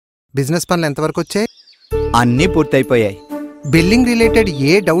Business పనులు ఎంతవరకు వచ్చాయి? అన్నీ పూర్తయిపోయాయి. బిల్లింగ్ రిలేటెడ్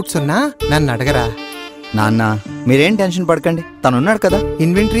ఏ డౌట్స్ ఉన్నా నన్ను అడగరా. నాన్న మీరేం టెన్షన్ పడకండి, తనున్నాడు కదా.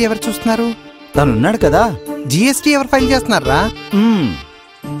 ఇన్వెంటరీ ఎవరు చూస్తున్నారు? తనున్నాడు కదా. జిఎస్టీ ఎవరు ఫైల్ చేస్తున్నారా?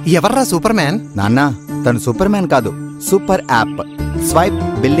 ఎవర్రా సూపర్ మ్యాన్? నాన్న తను సూపర్ మ్యాన్ కాదు, super app, swipe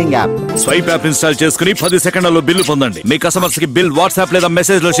billing app. Swipe app install చేసుకుని 10 సెకండ్లలో బిల్లు పొందండి. మీ కస్టమర్స్ కి బిల్ వాట్సాప్ లేదా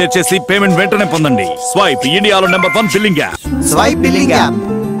మెసేజ్ లో షేర్ చేసి పేమెంట్ వెంటనే పొందండి. స్వైప్ ఇండియాలో number 1 billing app. Swipe billing app.